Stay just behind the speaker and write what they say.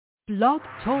Blog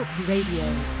Talk Radio.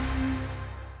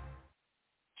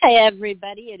 Hi,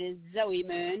 everybody. It is Zoe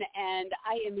Moon, and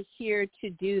I am here to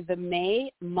do the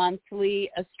May monthly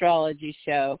astrology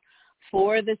show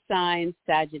for the signs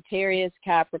Sagittarius,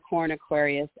 Capricorn,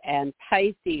 Aquarius, and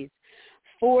Pisces.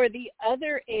 For the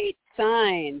other 8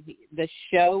 signs, the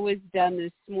show was done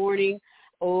this morning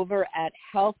over at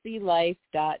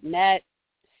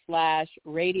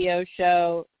healthylife.net/radio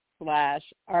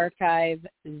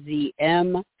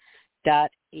show/archivezm.htm.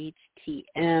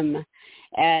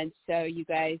 And so you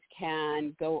guys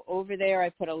can go over there. I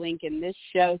put a link in this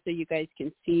show so you guys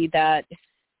can see that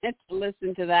and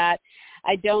listen to that.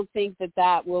 I don't think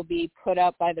that will be put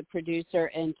up by the producer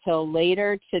until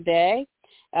later today.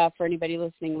 For anybody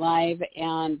listening live,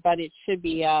 but it should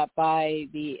be by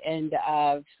the end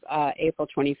of April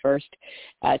 21st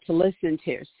to listen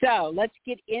to. So let's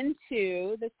get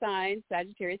into the signs,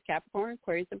 Sagittarius, Capricorn,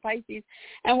 Aquarius, and Pisces,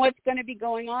 and what's going to be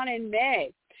going on in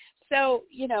May. So,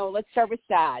 let's start with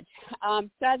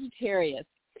Sagittarius.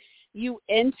 You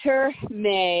enter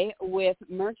May with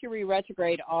Mercury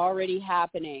retrograde already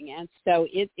happening, and so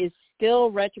it is still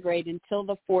retrograde until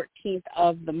the 14th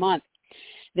of the month.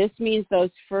 This means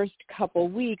those first couple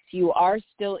weeks you are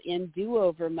still in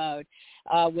do-over mode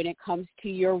when it comes to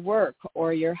your work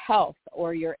or your health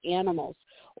or your animals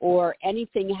or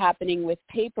anything happening with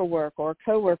paperwork or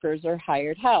coworkers or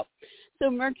hired help. So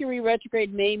Mercury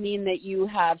retrograde may mean that you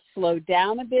have slowed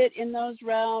down a bit in those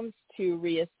realms to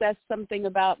reassess something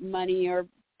about money or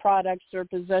products or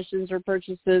possessions or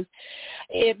purchases.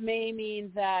 It may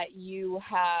mean that you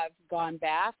have gone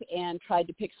back and tried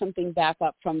to pick something back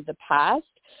up from the past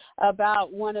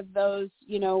about one of those,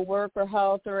 work or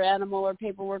health or animal or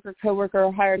paperwork or coworker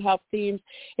or hired help themes.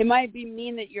 It might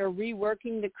mean that you're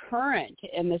reworking the current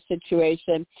in the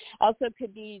situation. Also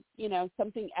could be,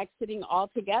 something exiting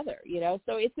altogether,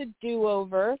 So it's a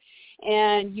do-over,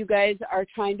 and you guys are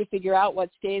trying to figure out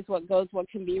what stays, what goes, what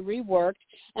can be reworked.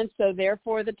 And so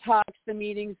therefore the talks, the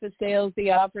meetings, the sales,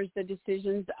 the offers, the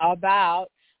decisions about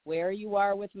where you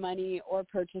are with money or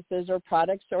purchases or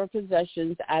products or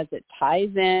possessions as it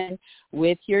ties in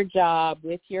with your job,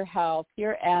 with your health,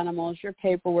 your animals, your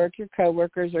paperwork, your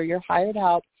coworkers, or your hired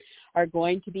help are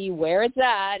going to be where it's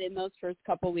at in those first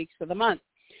couple weeks of the month.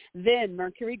 Then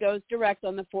Mercury goes direct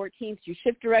on the 14th. You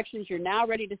shift directions. You're now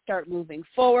ready to start moving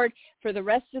forward. For the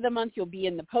rest of the month, you'll be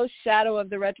in the post-shadow of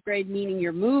the retrograde, meaning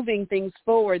you're moving things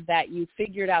forward that you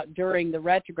figured out during the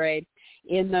retrograde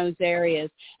in those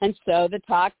areas. And so the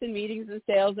talks and meetings and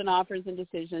sales and offers and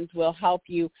decisions will help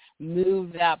you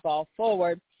move that ball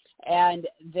forward. And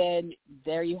then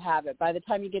there you have it. By the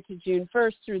time you get to June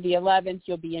 1st through the 11th,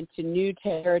 you'll be into new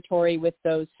territory with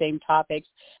those same topics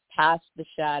past the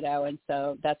shadow. And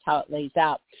so that's how it lays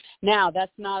out. Now,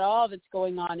 that's not all that's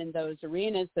going on in those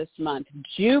arenas this month.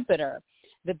 Jupiter,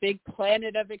 the big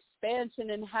planet of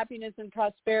expansion and happiness and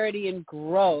prosperity and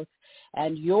growth,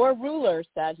 and your ruler,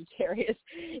 Sagittarius,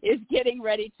 is getting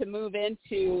ready to move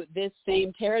into this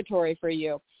same territory for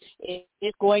you.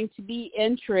 It's going to be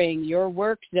entering your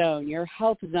work zone, your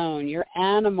health zone, your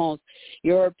animals,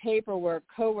 your paperwork,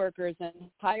 coworkers, and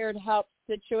hired help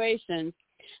situations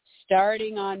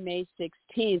starting on May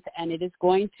 16th, and it is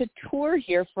going to tour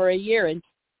here for a year until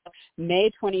May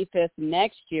 25th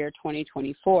next year,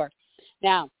 2024.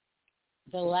 Now,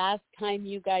 the last time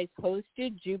you guys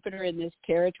hosted Jupiter in this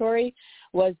territory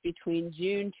was between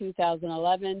June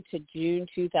 2011 to June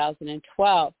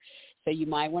 2012. So you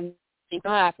might want to think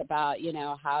back about,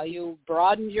 how you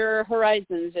broadened your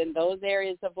horizons in those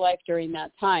areas of life during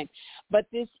that time. But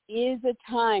this is a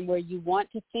time where you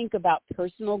want to think about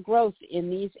personal growth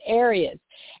in these areas.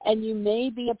 And you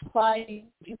may be applying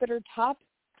Jupiter topics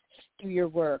to your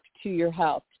work, to your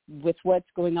health, with what's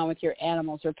going on with your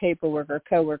animals or paperwork or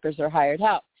coworkers or hired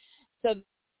help. So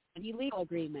legal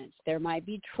agreements, there might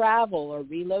be travel or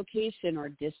relocation or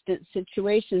distant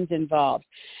situations involved.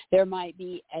 There might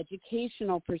be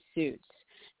educational pursuits.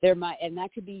 And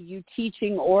that could be you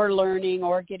teaching or learning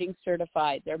or getting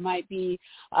certified. There might be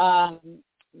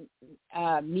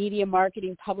media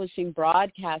marketing, publishing,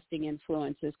 broadcasting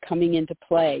influences coming into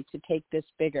play to take this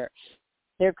bigger.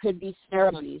 There could be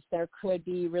ceremonies. There could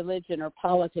be religion or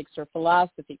politics or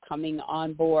philosophy coming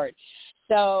on board.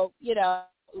 So,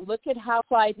 look at how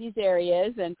applied these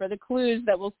areas, and for the clues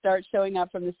that will start showing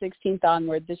up from the 16th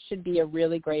onward, this should be a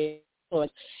really great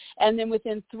influence. And then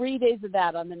within 3 days of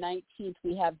that, on the 19th,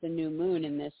 we have the new moon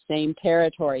in this same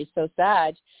territory. So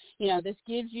Sag, this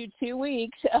gives you 2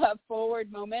 weeks of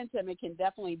forward momentum. It can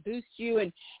definitely boost you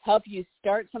and help you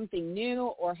start something new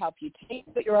or help you take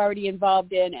what you're already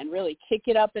involved in and really kick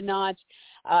it up a notch.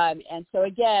 And so,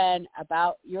 again,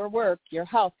 about your work, your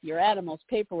health, your animals,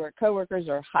 paperwork, coworkers,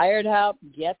 or hired help,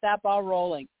 get that ball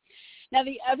rolling. Now,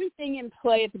 the other thing in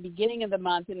play at the beginning of the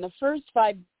month, in the first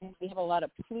 5 days, we have a lot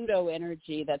of Pluto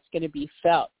energy that's going to be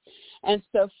felt. And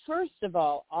so, first of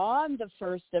all, on the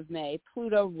 1st of May,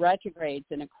 Pluto retrogrades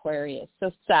in Aquarius. So,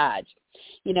 Sag,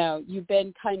 you've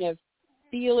been kind of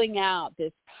feeling out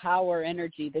this power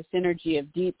energy, this energy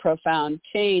of deep, profound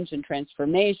change and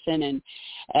transformation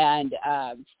and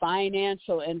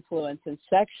financial influence and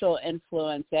sexual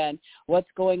influence and what's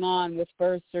going on with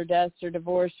births or deaths or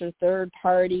divorce or third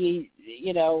party,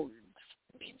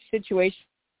 situation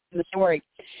in the story.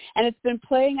 And it's been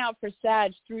playing out for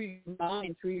Sag through your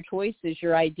mind, through your choices,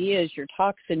 your ideas, your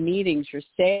talks and meetings, your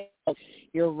sales,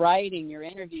 your writing, your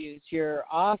interviews, your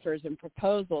offers and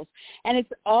proposals. And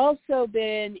it's also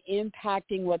been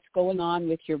impacting what's going on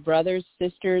with your brothers,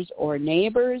 sisters, or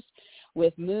neighbors,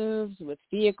 with moves, with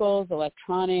vehicles,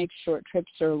 electronics, short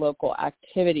trips, or local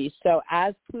activities. So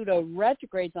as Pluto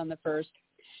retrogrades on the 1st,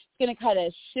 it's going to kind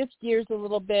of shift gears a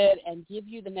little bit and give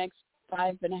you the next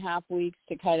 5.5 weeks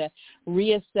to kind of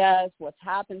reassess what's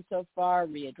happened so far,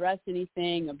 readdress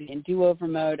anything, or be in do-over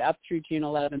mode up through June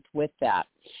 11th with that.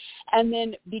 And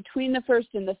then between the 1st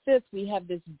and the 5th, we have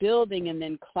this building and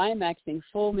then climaxing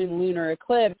full moon lunar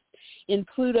eclipse in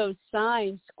Pluto's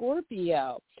sign,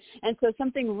 Scorpio. And so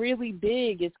something really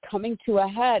big is coming to a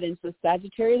head. And so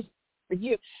Sagittarius, for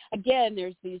you, again,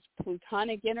 there's these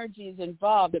plutonic energies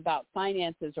involved about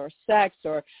finances or sex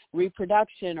or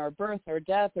reproduction or birth or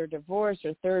death or divorce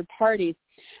or third parties.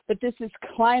 But this is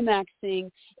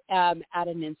climaxing at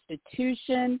an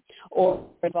institution or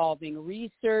involving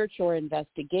research or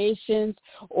investigations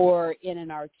or in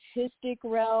an artistic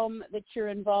realm that you're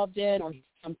involved in or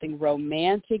something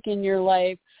romantic in your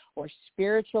life or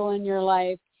spiritual in your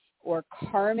life or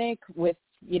karmic with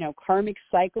karmic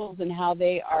cycles and how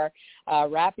they are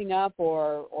wrapping up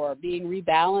or being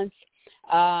rebalanced,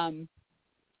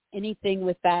 anything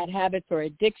with bad habits or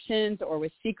addictions or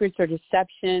with secrets or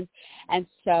deceptions. And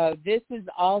so this is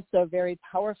also very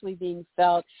powerfully being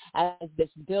felt as this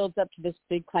builds up to this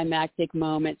big climactic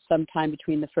moment sometime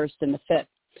between the 1st and the 5th.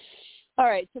 All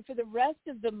right, so for the rest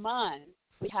of the month,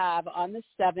 we have on the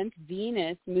 7th,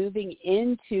 Venus moving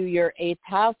into your 8th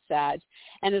house, Sag,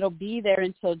 and it'll be there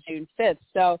until June 5th.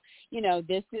 So,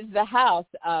 this is the house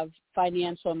of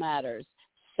financial matters,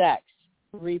 sex,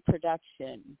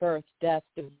 reproduction, birth, death,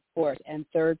 divorce, and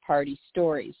third-party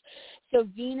stories. So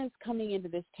Venus coming into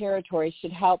this territory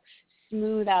should help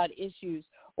smooth out issues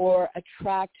or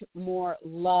attract more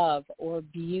love or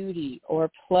beauty or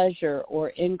pleasure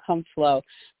or income flow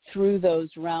through those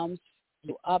realms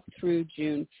up through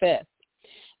June 5th.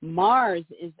 Mars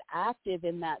is active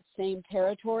in that same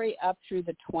territory up through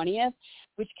the 20th,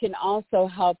 which can also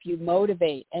help you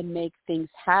motivate and make things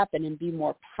happen and be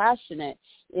more passionate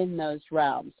in those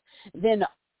realms. Then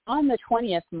on the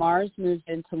 20th, Mars moves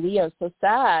into Leo. So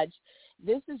Sag,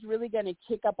 this is really going to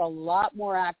kick up a lot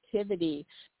more activity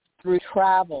through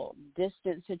travel,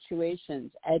 distant situations,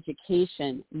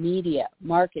 education, media,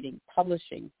 marketing,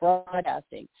 publishing,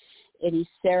 broadcasting, any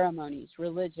ceremonies,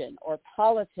 religion, or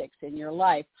politics in your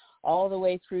life all the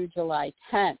way through July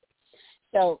 10th.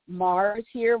 So Mars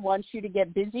here wants you to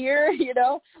get busier,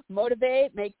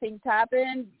 motivate, make things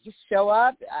happen, just show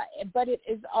up. But it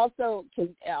is also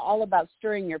all about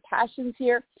stirring your passions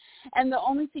here. And the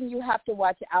only thing you have to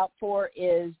watch out for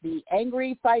is the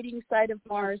angry fighting side of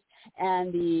Mars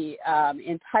and the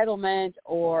entitlement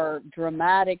or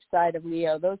dramatic side of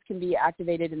Leo. Those can be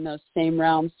activated in those same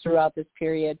realms throughout this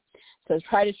period. So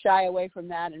try to shy away from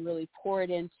that and really pour it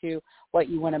into what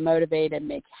you want to motivate and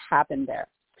make happen there.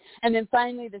 And then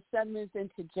finally, the sun moves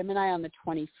into Gemini on the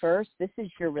 21st. This is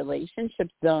your relationship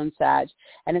zone, Sag,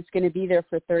 and it's going to be there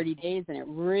for 30 days, and it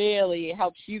really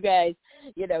helps you guys,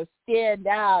 stand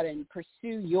out and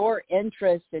pursue your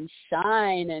interests and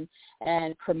shine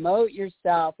and promote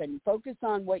yourself and focus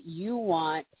on what you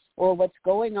want or what's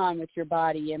going on with your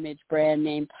body image, brand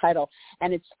name, title.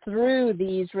 And it's through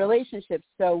these relationships.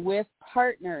 So with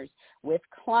partners, with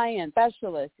clients,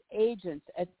 specialists, agents,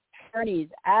 attorneys,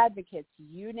 advocates,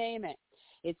 you name it.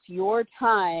 It's your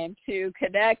time to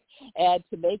connect and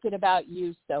to make it about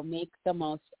you, so make the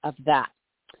most of that.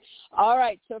 All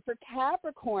right, so for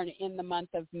Capricorn in the month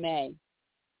of May,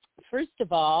 first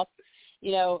of all,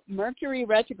 Mercury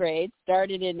retrograde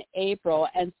started in April,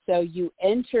 and so you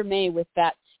enter May with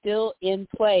that still in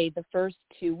play the first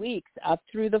 2 weeks up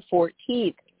through the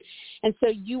 14th. And so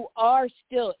you are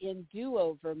still in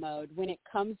do-over mode when it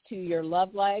comes to your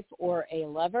love life or a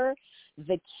lover,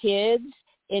 the kids,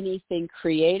 anything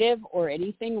creative or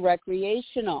anything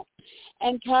recreational.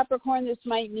 And Capricorn, this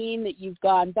might mean that you've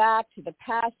gone back to the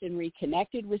past and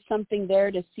reconnected with something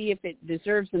there to see if it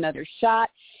deserves another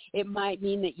shot. It might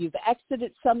mean that you've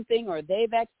exited something or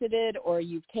they've exited, or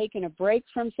you've taken a break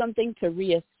from something to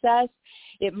reassess.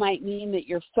 It might mean that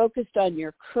you're focused on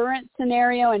your current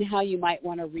scenario and how you might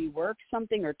want to rework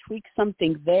something or tweak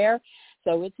something there.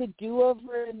 So it's a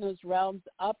do-over in those realms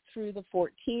up through the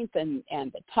 14th, and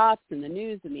the talks and the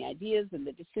news and the ideas and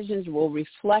the decisions will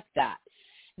reflect that.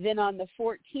 Then on the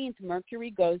 14th, Mercury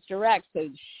goes direct. So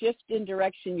shift in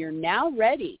direction. You're now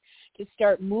ready to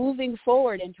start moving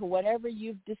forward into whatever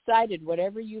you've decided,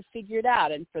 whatever you've figured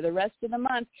out. And for the rest of the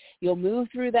month, you'll move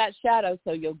through that shadow.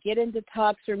 So you'll get into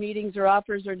talks or meetings or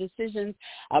offers or decisions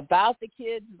about the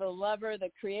kids, the lover, the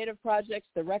creative projects,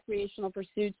 the recreational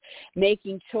pursuits,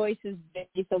 making choices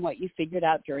based on what you figured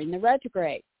out during the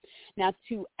retrograde. Now,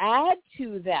 to add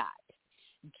to that,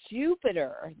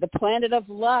 Jupiter, the planet of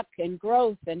luck and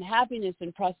growth and happiness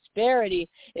and prosperity,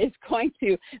 is going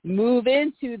to move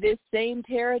into this same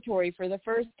territory for the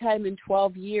first time in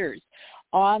 12 years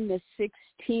on the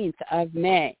 16th of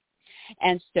May.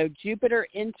 And so Jupiter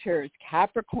enters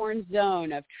Capricorn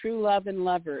zone of true love and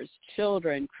lovers,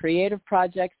 children, creative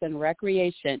projects, and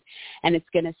recreation. And it's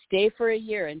going to stay for a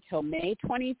year until May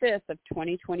 25th of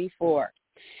 2024.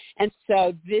 And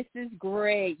so this is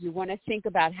great. You want to think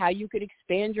about how you could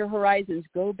expand your horizons,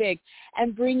 go big,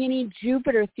 and bring any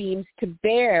Jupiter themes to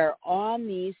bear on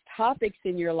these topics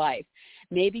in your life.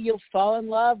 Maybe you'll fall in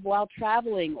love while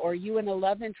traveling, or you and a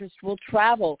love interest will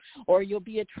travel, or you'll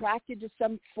be attracted to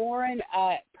some foreign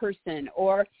person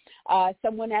or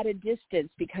someone at a distance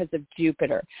because of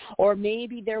Jupiter. Or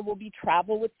maybe there will be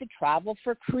travel with the travel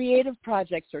for creative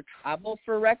projects or travel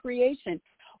for recreation,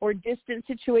 or distant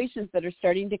situations that are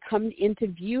starting to come into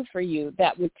view for you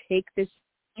that would take this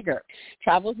bigger.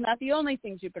 Travel is not the only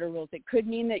thing Jupiter rules. It could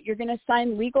mean that you're going to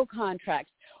sign legal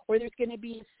contracts, or there's going to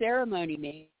be a ceremony,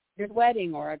 maybe a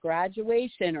wedding or a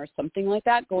graduation or something like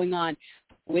that going on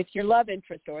with your love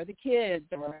interest or the kids,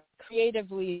 or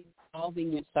creatively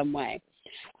involving in some way.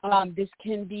 This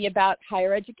can be about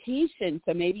higher education.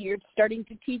 So maybe you're starting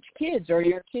to teach kids, or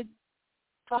your kids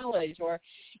college, or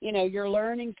you're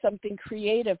learning something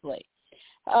creatively.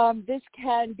 This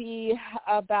can be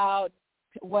about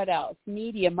what else?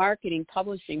 Media, marketing,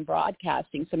 publishing,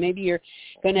 broadcasting. So maybe you're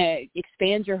going to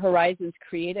expand your horizons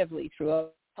creatively through a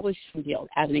publishing deal,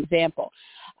 as an example.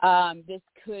 This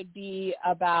could be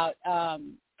about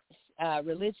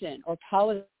religion or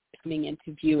politics coming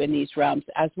into view in these realms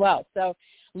as well. So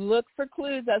look for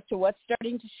clues as to what's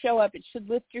starting to show up. It should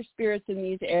lift your spirits in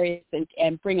these areas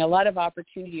and bring a lot of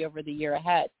opportunity over the year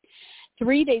ahead.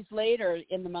 3 days later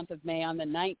in the month of May, on the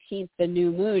 19th, the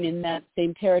new moon in that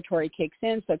same territory kicks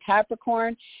in. So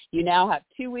Capricorn, you now have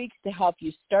 2 weeks to help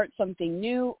you start something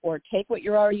new, or take what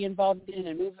you're already involved in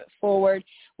and move it forward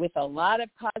with a lot of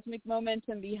cosmic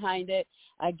momentum behind it.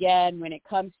 Again, when it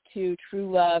comes to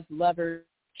true love, lovers,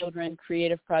 children,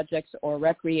 creative projects, or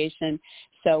recreation.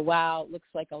 So, wow, looks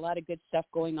like a lot of good stuff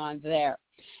going on there.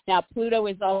 Now, Pluto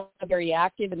is also very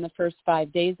active in the first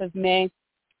 5 days of May,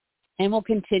 and will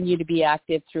continue to be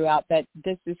active throughout, but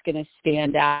this is going to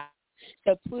stand out.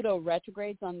 So Pluto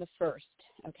retrogrades on the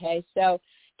 1st, okay? So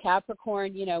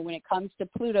Capricorn, when it comes to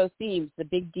Pluto themes, the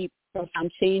big, deep, profound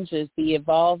changes, the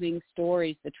evolving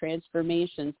stories, the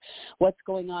transformations, what's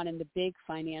going on in the big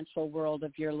financial world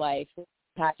of your life,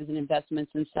 taxes and investments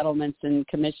and settlements and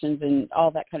commissions and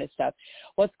all that kind of stuff.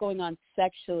 What's going on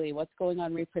sexually? What's going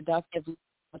on reproductively?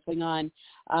 What's going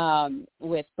on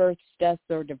with births, deaths,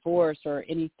 or divorce, or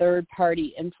any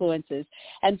third-party influences.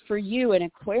 And for you in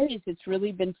Aquarius, it's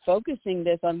really been focusing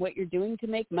this on what you're doing to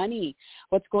make money,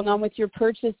 what's going on with your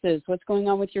purchases, what's going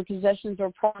on with your possessions or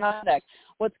products,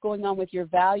 what's going on with your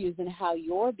values and how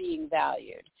you're being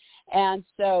valued. And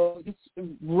so this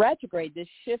retrograde, this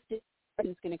shift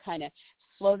is going to kind of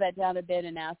slow that down a bit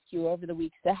and ask you over the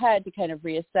weeks ahead to kind of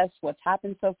reassess what's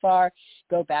happened so far,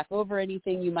 go back over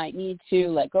anything you might need to,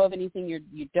 let go of anything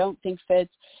you don't think fits,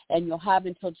 and you'll have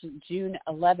until June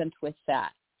 11th with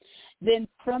that. Then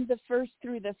from the 1st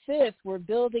through the 5th, we're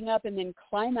building up and then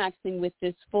climaxing with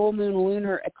this full moon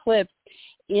lunar eclipse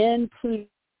in Pluto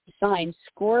sign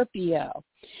Scorpio.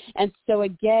 And so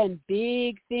again,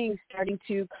 big things starting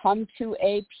to come to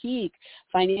a peak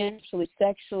financially,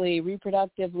 sexually,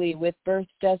 reproductively, with birth,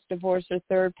 death, divorce, or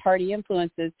third-party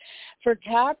influences. For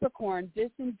Capricorn,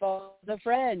 this involves a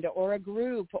friend or a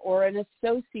group or an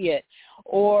associate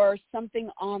or something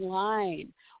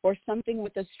online or something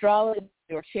with astrology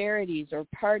or charities or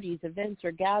parties, events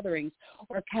or gatherings,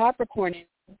 or Capricorn is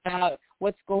about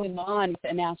what's going on with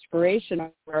an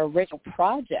aspiration or original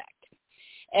project.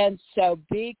 And so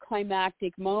big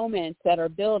climactic moments that are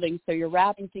building, so you're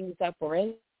wrapping things up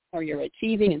or you're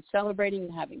achieving and celebrating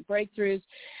and having breakthroughs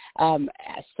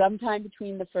sometime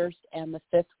between the 1st and the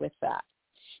 5th with that.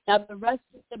 Now, the rest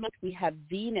of the month, we have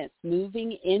Venus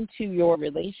moving into your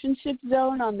relationship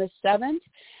zone on the 7th.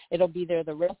 It'll be there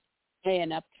the rest of the day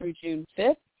and up through June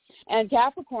 5th. And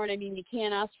Capricorn, I mean, you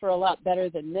can't ask for a lot better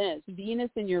than this.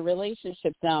 Venus in your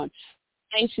relationship zone,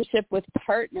 relationship with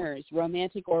partners,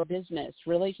 romantic or business,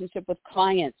 relationship with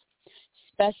clients,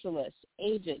 specialists,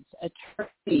 agents,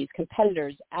 attorneys,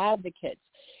 competitors, advocates,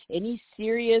 any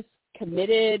serious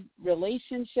committed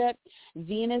relationship.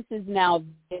 Venus is now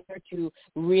there to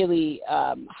really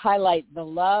highlight the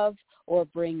love or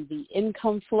bring the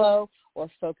income flow or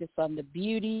focus on the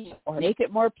beauty or make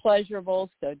it more pleasurable.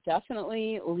 So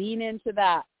definitely lean into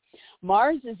that.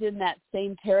 Mars is in that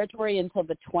same territory until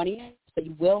the 20th. So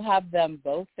you will have them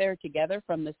both there together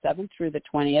from the 7th through the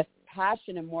 20th.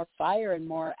 Passion and more fire and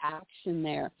more action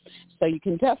there. So you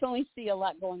can definitely see a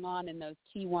lot going on in those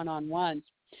key one-on-ones.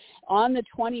 On the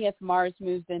 20th, Mars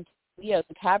moves into Leo,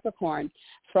 Capricorn.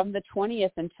 From the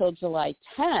 20th until July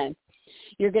 10th,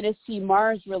 you're going to see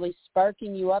Mars really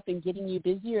sparking you up and getting you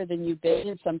busier than you've been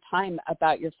in some time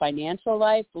about your financial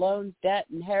life, loans, debt,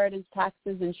 inheritance,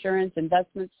 taxes, insurance,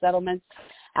 investments, settlements,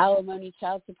 alimony,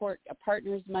 child support, a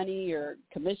partner's money or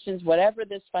commissions, whatever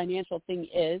this financial thing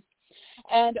is.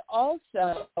 And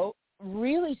also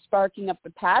really sparking up the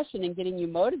passion and getting you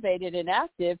motivated and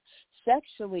active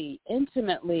sexually,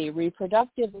 intimately,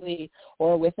 reproductively,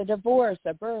 or with a divorce,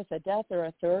 a birth, a death, or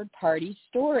a third-party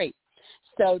story.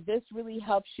 So this really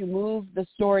helps you move the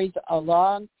stories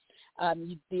along.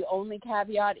 The only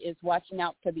caveat is watching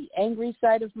out for the angry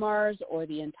side of Mars or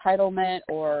the entitlement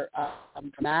or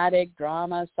dramatic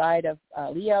drama side of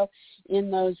Leo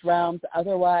in those realms.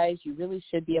 Otherwise, you really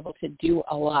should be able to do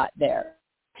a lot there.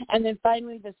 And then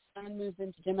finally, the Sun moves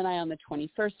into Gemini on the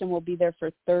 21st and will be there for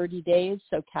 30 days.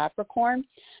 So Capricorn,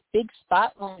 big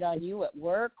spotlight on you at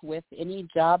work with any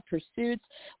job pursuits,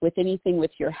 with anything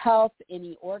with your health,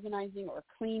 any organizing or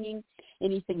cleaning,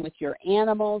 anything with your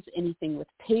animals, anything with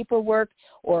paperwork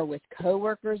or with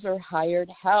coworkers or hired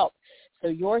help. So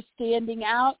you're standing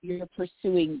out, you're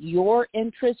pursuing your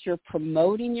interests, you're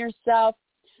promoting yourself,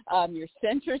 your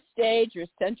center stage, your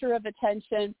center of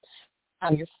attention.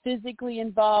 You're physically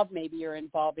involved. Maybe you're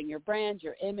involving your brand,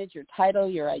 your image, your title,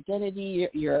 your identity,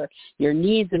 your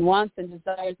needs and wants and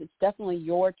desires. It's definitely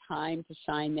your time to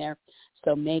shine there.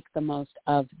 So make the most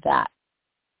of that.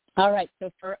 All right.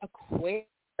 So for Aquarius,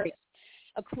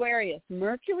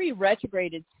 Mercury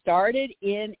retrograde started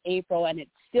in April and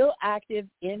it's still active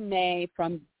in May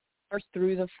from 1st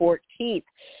through the 14th.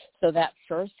 So that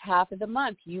first half of the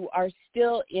month, you are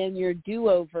still in your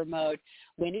do-over mode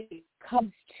when it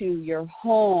comes to your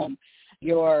home,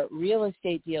 your real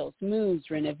estate deals,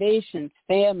 moves, renovations,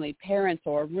 family, parents,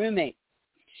 or roommates.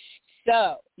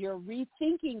 So you're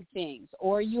rethinking things,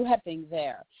 or you have things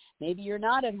there. Maybe you're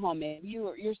not at home. Maybe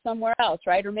you're somewhere else,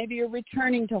 right? Or maybe you're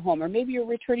returning to home, or maybe you're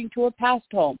returning to a past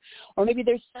home, or maybe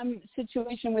there's some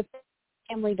situation with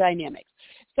family dynamics.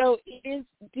 So it is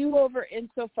do-over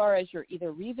insofar as you're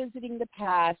either revisiting the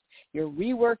past, you're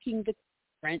reworking the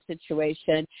current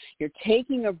situation, you're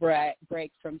taking a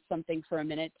break from something for a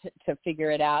minute to figure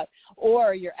it out,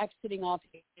 or you're exiting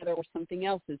altogether or something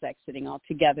else is exiting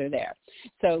altogether there.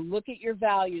 So look at your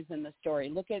values in the story.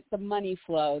 Look at the money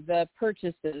flow, the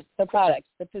purchases, the products,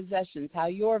 the possessions, how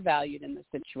you're valued in the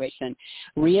situation.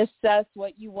 Reassess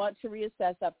what you want to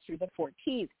reassess up through the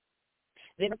 14th.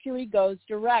 Mercury goes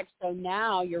direct, so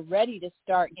now you're ready to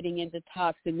start getting into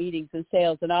talks and meetings and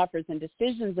sales and offers and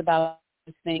decisions about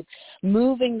these things,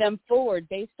 moving them forward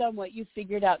based on what you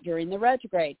figured out during the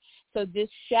retrograde. So this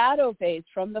shadow phase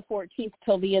from the 14th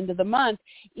till the end of the month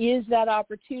is that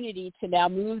opportunity to now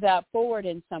move that forward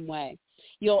in some way.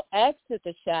 You'll exit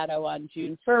the shadow on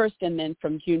June 1st, and then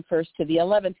from June 1st to the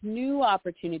 11th, new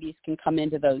opportunities can come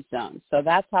into those zones. So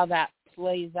that's how that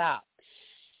plays out.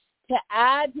 To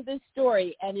add to this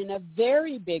story, and in a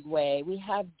very big way, we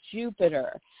have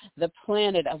Jupiter, the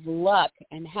planet of luck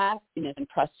and happiness and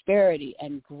prosperity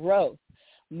and growth,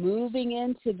 moving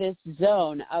into this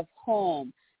zone of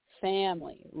home,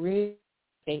 family, real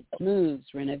estate, moves,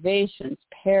 renovations,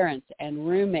 parents, and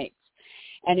roommates.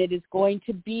 And it is going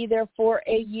to be there for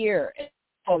a year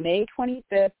until May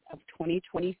 25th of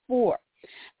 2024.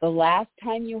 The last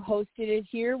time you hosted it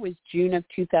here was June of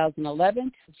 2011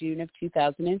 to June of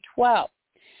 2012.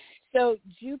 So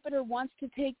Jupiter wants to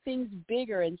take things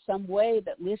bigger in some way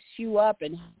that lifts you up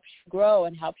and helps you grow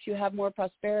and helps you have more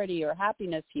prosperity or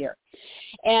happiness here.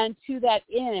 And to that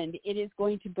end, it is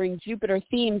going to bring Jupiter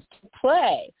themes to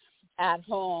play at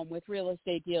home with real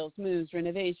estate deals, moves,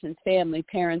 renovations, family,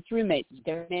 parents, roommates.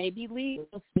 There may be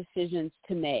legal decisions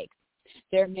to make.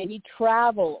 There may be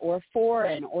travel or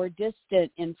foreign or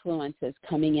distant influences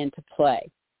coming into play.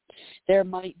 There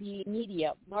might be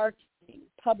media, marketing,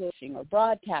 publishing, or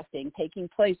broadcasting taking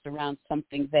place around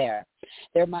something there.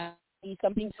 There might be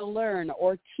something to learn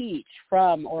or teach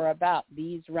from or about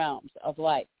these realms of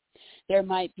life. There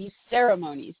might be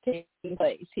ceremonies taking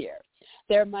place here.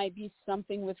 There might be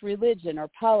something with religion or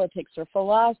politics or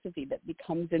philosophy that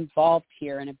becomes involved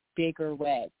here in a bigger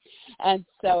way. And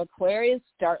so Aquarius,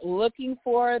 start looking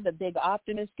for the big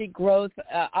optimistic growth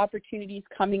opportunities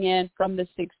coming in from the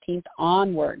 16th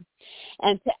onward.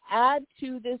 And to add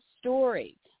to this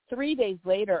story, 3 days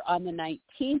later on the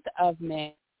 19th of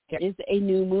May, there is a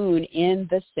new moon in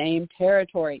the same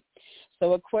territory.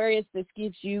 So Aquarius, this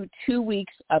gives you 2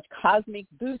 weeks of cosmic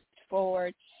boost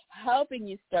forward, helping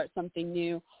you start something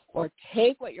new or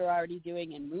take what you're already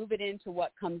doing and move it into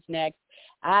what comes next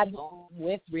at home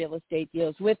with real estate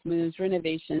deals, with moves,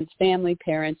 renovations, family,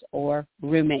 parents, or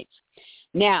roommates.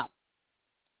 Now,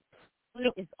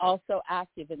 Pluto is also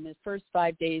active in the first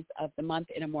 5 days of the month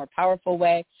in a more powerful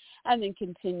way and then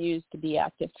continues to be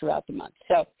active throughout the month.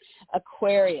 So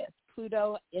Aquarius,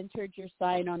 Pluto entered your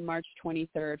sign on March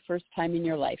 23rd, first time in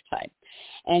your lifetime.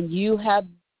 And you have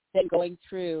been going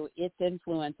through its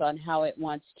influence on how it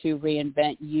wants to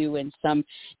reinvent you in some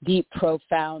deep,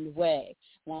 profound way.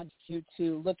 Wants you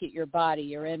to look at your body,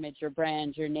 your image, your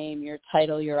brand, your name, your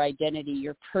title, your identity,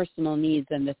 your personal needs,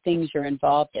 and the things you're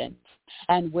involved in,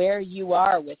 and where you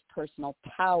are with personal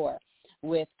power,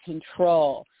 with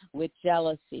control, with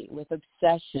jealousy, with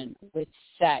obsession, with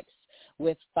sex,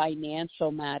 with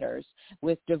financial matters,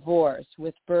 with divorce,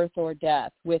 with birth or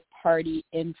death, with party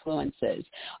influences.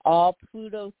 All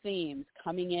Pluto themes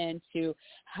coming in to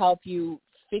help you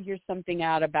figure something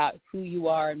out about who you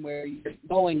are and where you're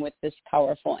going with this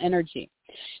powerful energy.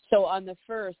 So on the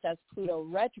 1st, as Pluto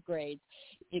retrogrades,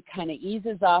 it kind of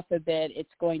eases off a bit. It's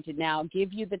going to now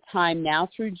give you the time now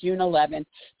through June 11th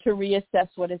to reassess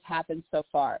what has happened so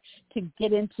far, to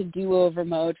get into do-over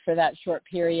mode for that short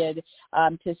period,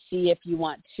 to see if you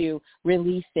want to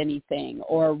release anything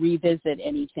or revisit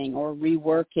anything or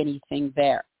rework anything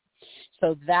there.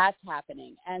 So that's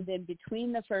happening. And then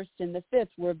between the 1st and the 5th,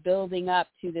 we're building up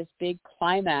to this big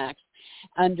climax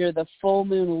under the full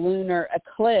moon lunar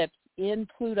eclipse in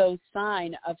Pluto's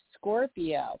sign of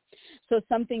Scorpio. So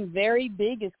something very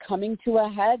big is coming to a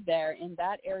head there in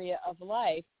that area of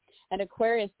life. And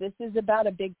Aquarius, this is about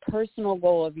a big personal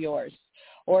goal of yours,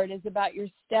 or it is about your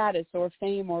status or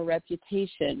fame or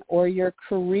reputation or your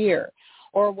career,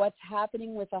 or what's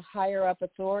happening with a higher up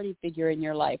authority figure in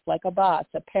your life, like a boss,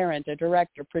 a parent, a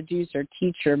director, producer,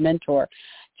 teacher, mentor,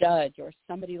 judge, or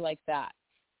somebody like that.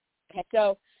 And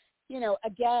so,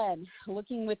 again,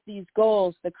 looking with these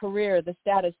goals, the career, the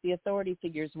status, the authority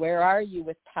figures, where are you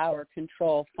with power,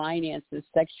 control, finances,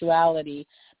 sexuality,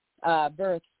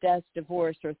 birth, death,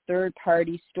 divorce, or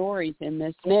third-party stories in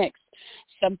this mix?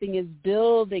 Something is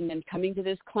building and coming to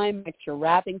this climax. You're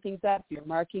wrapping things up. You're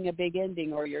marking a big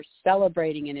ending, or you're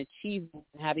celebrating an achievement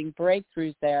and having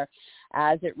breakthroughs there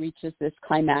as it reaches this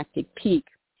climactic peak.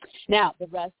 Now, the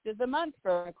rest of the month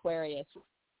for Aquarius,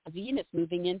 Venus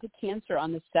moving into Cancer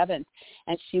on the 7th,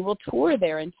 and she will tour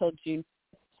there until June.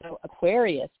 So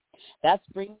Aquarius, that's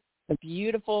bringing the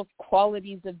beautiful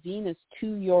qualities of Venus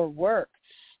to your work,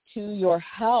 to your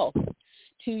health,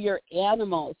 to your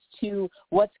animals, to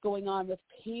what's going on with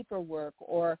paperwork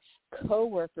or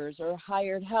coworkers or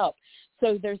hired help.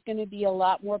 So there's going to be a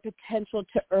lot more potential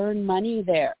to earn money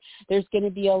there. There's going to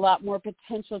be a lot more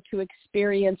potential to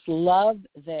experience love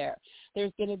there.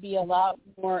 There's going to be a lot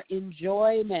more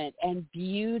enjoyment and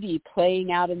beauty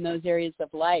playing out in those areas of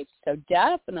life. So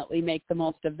definitely make the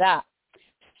most of that.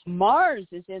 Mars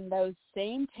is in those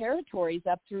same territories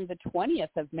up through the 20th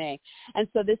of May. And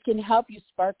so this can help you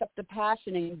spark up the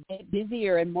passion and get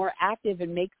busier and more active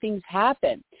and make things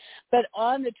happen. But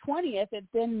on the 20th, it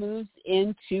then moves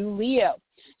into Leo.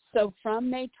 So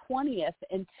from May 20th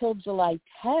until July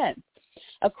 10th,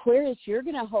 Aquarius, you're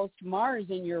going to host Mars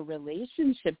in your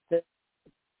relationship.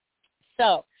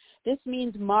 So this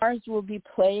means Mars will be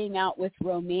playing out with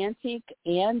romantic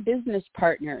and business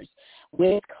partners,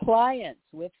 with clients,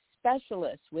 with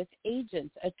specialists, with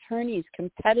agents, attorneys,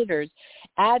 competitors,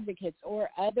 advocates, or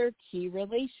other key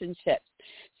relationships.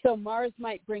 So Mars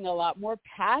might bring a lot more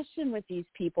passion with these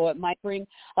people. It might bring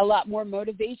a lot more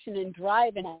motivation and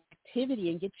drive and activity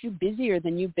and get you busier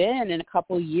than you've been in a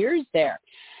couple years there.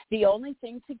 The only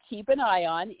thing to keep an eye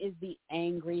on is the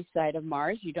angry side of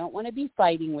Mars. You don't want to be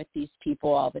fighting with these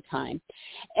people all the time.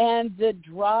 And the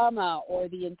drama or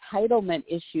the entitlement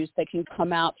issues that can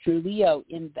come out through Leo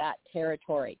in that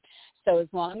territory. So as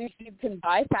long as you can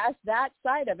bypass that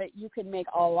side of it, you can make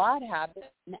a lot happen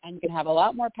and you can have a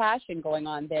lot more passion going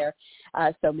on there.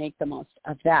 So make the most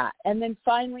of that. And then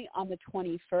finally, on the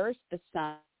 21st, the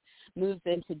sun moves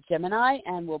into Gemini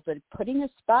and will be putting a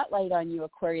spotlight on you,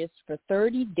 Aquarius, for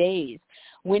 30 days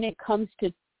when it comes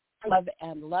to love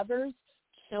and lovers,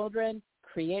 children,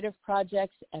 creative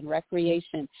projects, and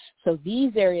recreation. So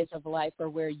these areas of life are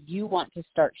where you want to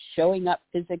start showing up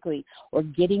physically or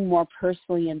getting more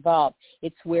personally involved.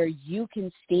 It's where you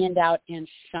can stand out and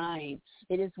shine.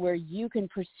 It is where you can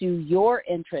pursue your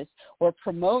interests or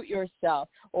promote yourself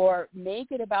or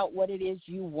make it about what it is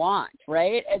you want,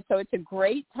 right? And so it's a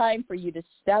great time for you to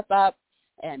step up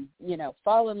and,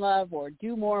 fall in love or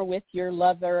do more with your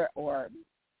lover or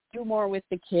do more with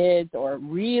the kids or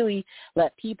really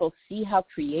let people see how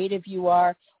creative you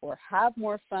are or have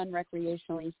more fun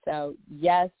recreationally. So,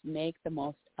 yes, make the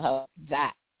most of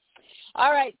that.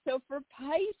 All right, so for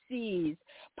Pisces,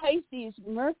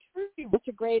 Mercury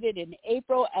retrograded in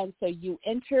April, and so you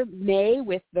enter May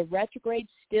with the retrograde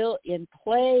still in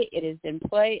play. It is in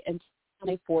play until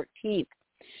May 14th.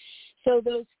 So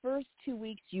those first 2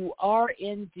 weeks, you are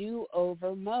in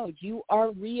do-over mode. You are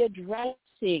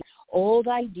readdressing old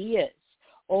ideas,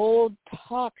 old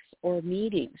talks or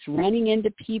meetings, running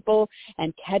into people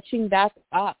and catching back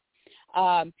up,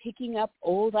 picking up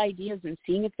old ideas and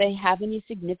seeing if they have any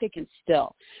significance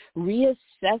still,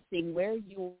 reassessing where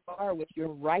you are with your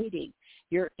writing,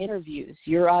 your interviews,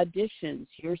 your auditions,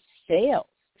 your sales,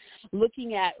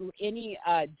 looking at any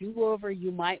do-over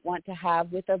you might want to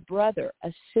have with a brother,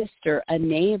 a sister, a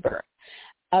neighbor,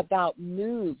 about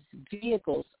moves,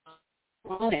 vehicles,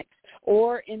 electronics,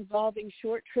 or involving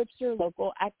short trips or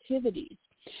local activities.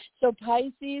 So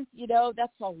Pisces,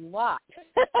 that's a lot.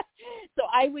 So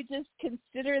I would just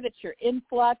consider that you're in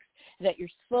flux, that you're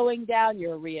slowing down,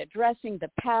 you're readdressing the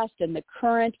past and the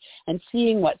current and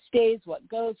seeing what stays, what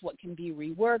goes, what can be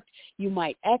reworked. You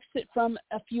might exit from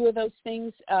a few of those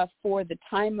things for the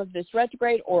time of this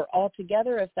retrograde or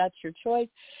altogether if that's your choice,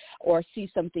 or see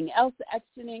something else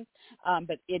exiting.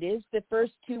 But it is the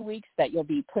first 2 weeks that you'll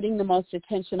be putting the most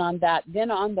attention on that. Then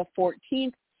on the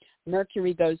 14th,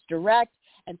 Mercury goes direct.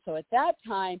 And so at that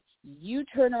time, you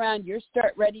turn around, you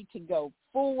start ready to go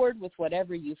forward with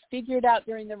whatever you figured out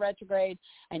during the retrograde,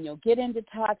 and you'll get into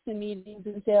talks and meetings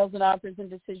and sales and offers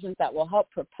and decisions that will help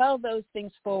propel those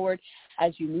things forward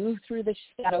as you move through the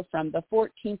shadow from the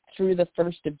 14th through the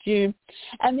 1st of June.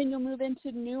 And then you'll move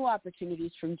into new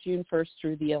opportunities from June 1st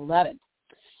through the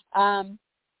 11th.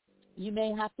 You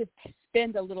may have to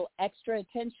spend a little extra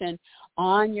attention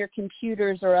on your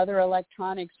computers or other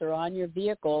electronics or on your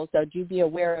vehicles, so do be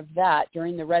aware of that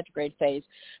during the retrograde phase.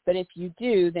 But if you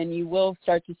do, then you will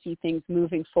start to see things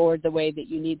moving forward the way that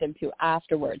you need them to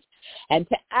afterwards. And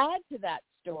to add to that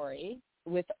story,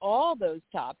 with all those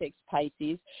topics,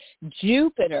 Pisces,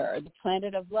 Jupiter, the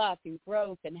planet of luck and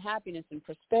growth and happiness and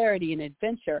prosperity and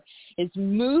adventure, is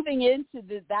moving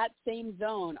into that same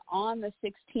zone on the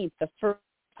 16th, the first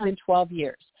time in 12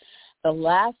 years. The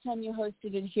last time you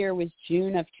hosted it here was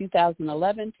June of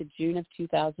 2011 to June of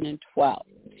 2012.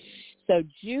 So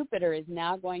Jupiter is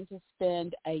now going to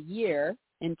spend a year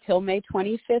until May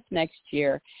 25th next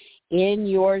year in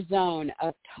your zone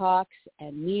of talks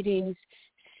and meetings,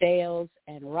 sales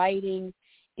and writing,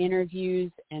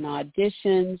 interviews and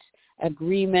auditions,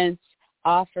 agreements,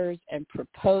 offers and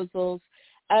proposals,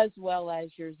 as well as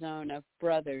your zone of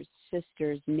brothers,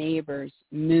 sisters, neighbors,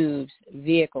 moves,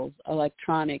 vehicles,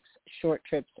 electronics, short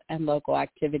trips, and local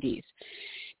activities.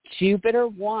 Jupiter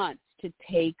wants to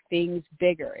take things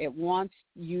bigger. It wants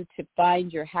you to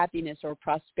find your happiness or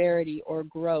prosperity or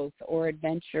growth or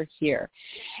adventure here.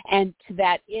 And to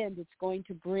that end, it's going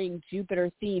to bring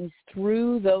Jupiter themes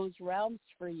through those realms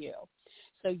for you.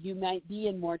 So you might be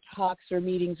in more talks or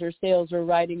meetings or sales or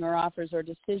writing or offers or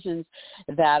decisions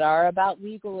that are about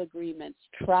legal agreements,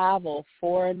 travel,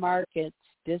 foreign markets,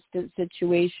 distant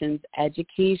situations,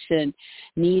 education,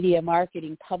 media,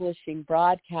 marketing, publishing,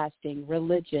 broadcasting,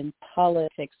 religion,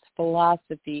 politics,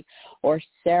 philosophy, or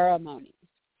ceremonies.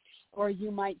 or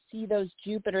you might see those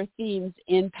Jupiter themes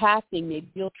impacting. Maybe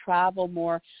you'll travel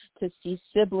more to see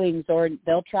siblings, or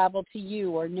they'll travel to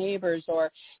you, or neighbors,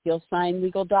 or you'll sign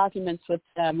legal documents with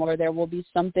them, or there will be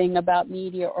something about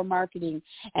media or marketing,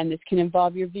 and this can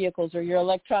involve your vehicles or your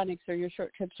electronics or your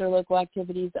short trips or local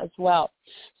activities as well.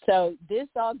 So this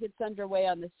all gets underway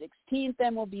on the 16th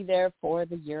and will be there for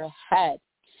the year ahead.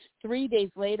 3 days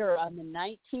later, on the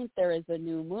 19th, there is a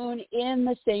new moon in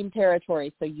the same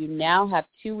territory. So you now have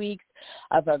 2 weeks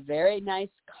of a very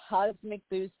nice cosmic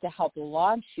boost to help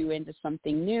launch you into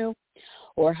something new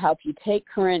or help you take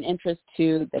current interest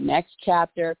to the next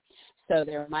chapter. So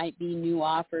there might be new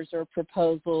offers or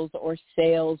proposals or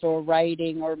sales or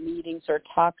writing or meetings or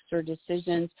talks or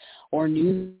decisions or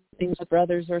new things with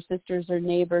brothers or sisters or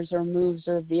neighbors or moves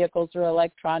or vehicles or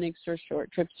electronics or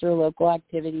short trips or local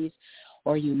activities.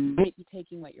 Or you might be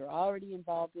taking what you're already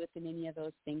involved with in any of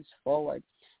those things forward.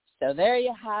 So there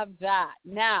you have that.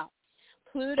 Now,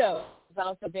 Pluto is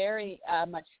also very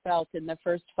much felt in the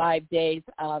first 5 days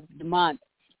of the month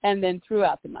and then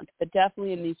throughout the month, but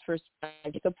definitely in these first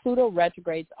 5 days. So Pluto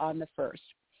retrogrades on the 1st.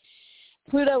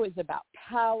 Pluto is about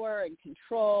power and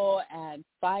control and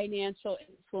financial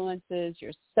influences,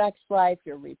 your sex life,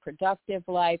 your reproductive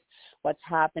life, what's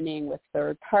happening with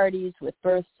third parties, with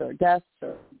births or deaths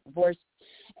or divorce.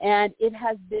 And it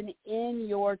has been in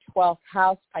your 12th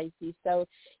house, Pisces. So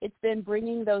it's been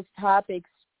bringing those topics,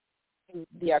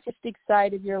 the artistic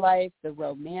side of your life, the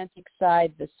romantic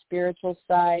side, the spiritual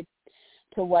side,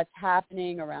 to what's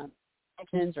happening around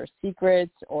or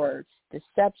secrets or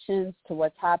deceptions, to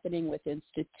what's happening with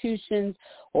institutions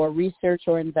or research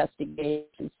or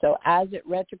investigation. So as it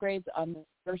retrogrades on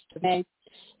the 1st of May,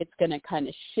 it's going to kind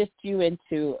of shift you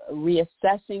into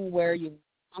reassessing where you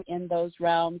are in those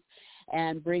realms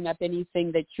and bring up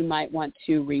anything that you might want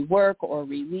to rework or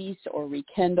release or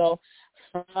rekindle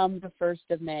from the 1st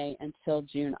of May until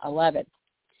June 11th.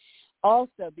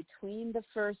 Also, between the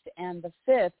 1st and the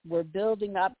 5th, we're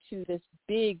building up to this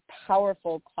big,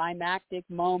 powerful, climactic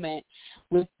moment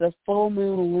with the full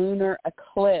moon lunar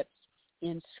eclipse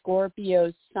in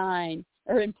Scorpio's sign,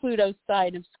 or in Pluto's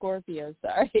sign of Scorpio,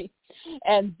 sorry.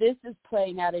 And this is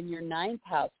playing out in your 9th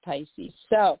house, Pisces.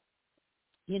 So,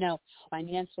 you know,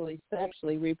 financially,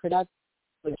 sexually, reproductive,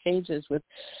 with changes, with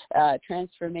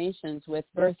transformations, with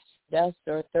births, deaths,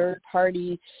 or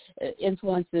third-party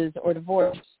influences or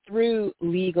divorce through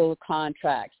legal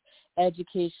contracts,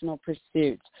 educational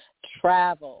pursuits,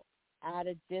 travel, at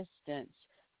a distance,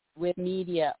 with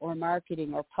media or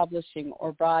marketing or publishing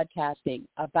or broadcasting,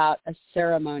 about a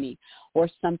ceremony or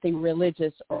something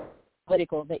religious or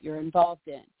political that you're involved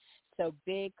in. So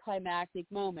big climactic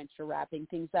moments, you're wrapping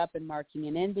things up and marking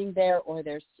an ending there, or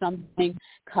there's something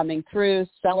coming through,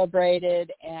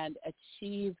 celebrated and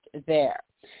achieved there.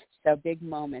 So big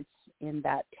moments in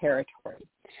that territory.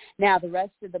 Now, the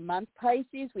rest of the month,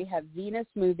 Pisces, we have Venus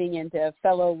moving into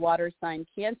fellow water sign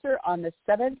Cancer on the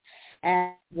 7th,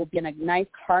 and will be in a nice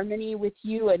harmony with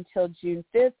you until June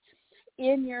 5th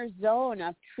in your zone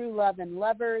of true love and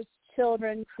lovers,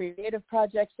 children, creative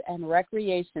projects, and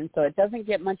recreation. So it doesn't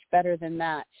get much better than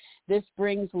that. This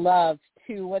brings love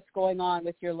to what's going on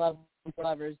with your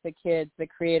lovers, the kids, the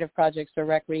creative projects, or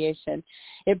recreation.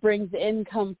 It brings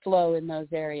income flow in those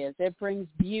areas. It brings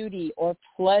beauty or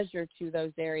pleasure to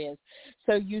those areas.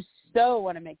 So you so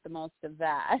want to make the most of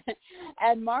that.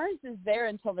 And Mars is there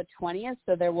until the 20th,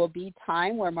 so there will be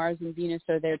time where Mars and Venus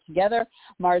are there together.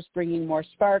 Mars bringing more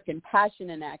spark and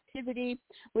passion and activity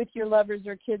with your lovers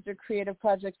or kids or creative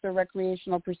projects or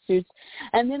recreational pursuits.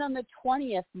 And then on the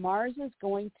 20th, Mars is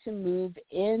going to move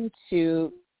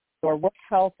into your work,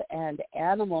 health, and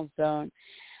animal zone.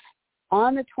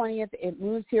 On the 20th, it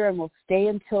moves here and will stay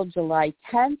until July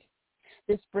 10th.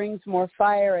 This brings more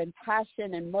fire and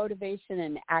passion and motivation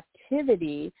and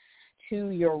activity to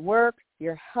your work,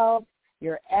 your health,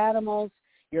 your animals,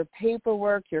 your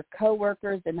paperwork, your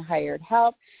coworkers and hired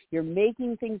help. You're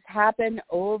making things happen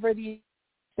over the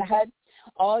ahead.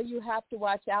 All you have to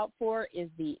watch out for is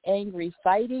the angry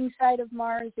fighting side of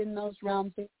Mars in those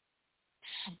realms,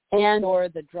 and or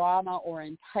the drama or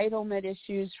entitlement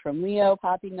issues from Leo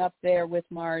popping up there with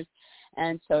Mars.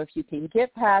 And so if you can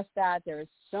get past that, there is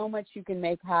so much you can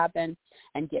make happen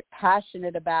and get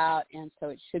passionate about, and so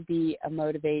it should be a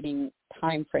motivating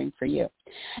time frame for you.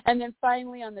 And then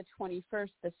finally on the 21st,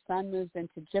 the sun moves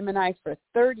into Gemini for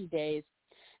 30 days.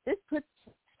 This puts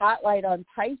spotlight on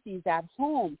Pisces at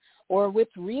home, or with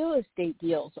real estate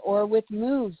deals, or with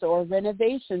moves or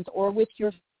renovations, or with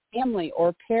your family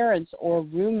or parents or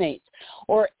roommates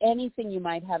or anything you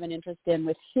might have an interest in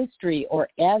with history or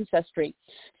ancestry.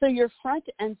 So you're front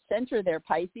and center there,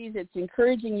 Pisces. It's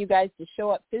encouraging you guys to show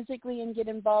up physically and get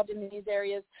involved in these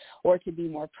areas, or to be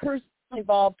more personally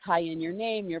involved, tie in your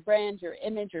name, your brand, your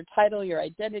image, your title, your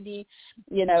identity,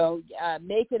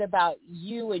 make it about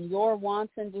you and your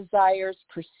wants and desires,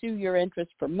 pursue your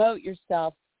interests, promote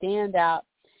yourself, stand out.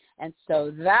 And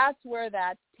so that's where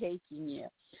that's taking you.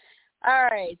 All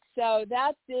right, so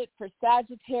that's it for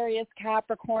Sagittarius,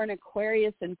 Capricorn,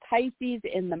 Aquarius, and Pisces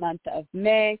in the month of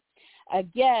May.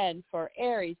 Again, for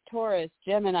Aries, Taurus,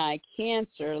 Gemini,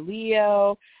 Cancer,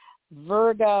 Leo,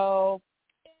 Virgo,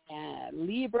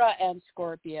 Libra, and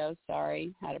Scorpio.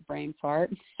 Sorry, had a brain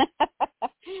fart.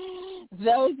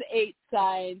 Those 8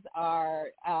 signs are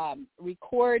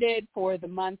recorded for the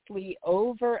monthly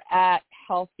over at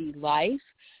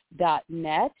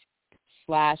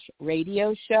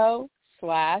healthylife.net/radio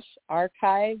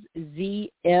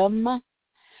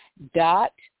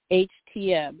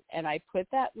show/archives.zm.htm. And I put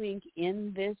that link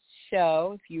in this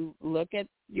show. If you look at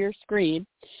your screen,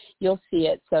 you'll see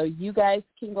it. So you guys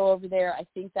can go over there. I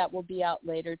think that will be out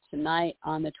later tonight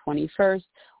on the 21st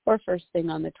or first thing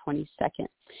on the 22nd.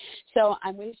 So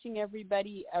I'm wishing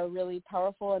everybody a really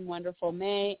powerful and wonderful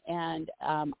May, and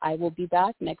I will be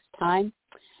back next time.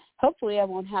 Hopefully I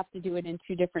won't have to do it in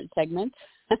 2 different segments,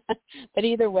 but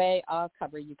either way, I'll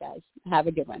cover you guys. Have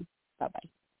a good one. Bye-bye.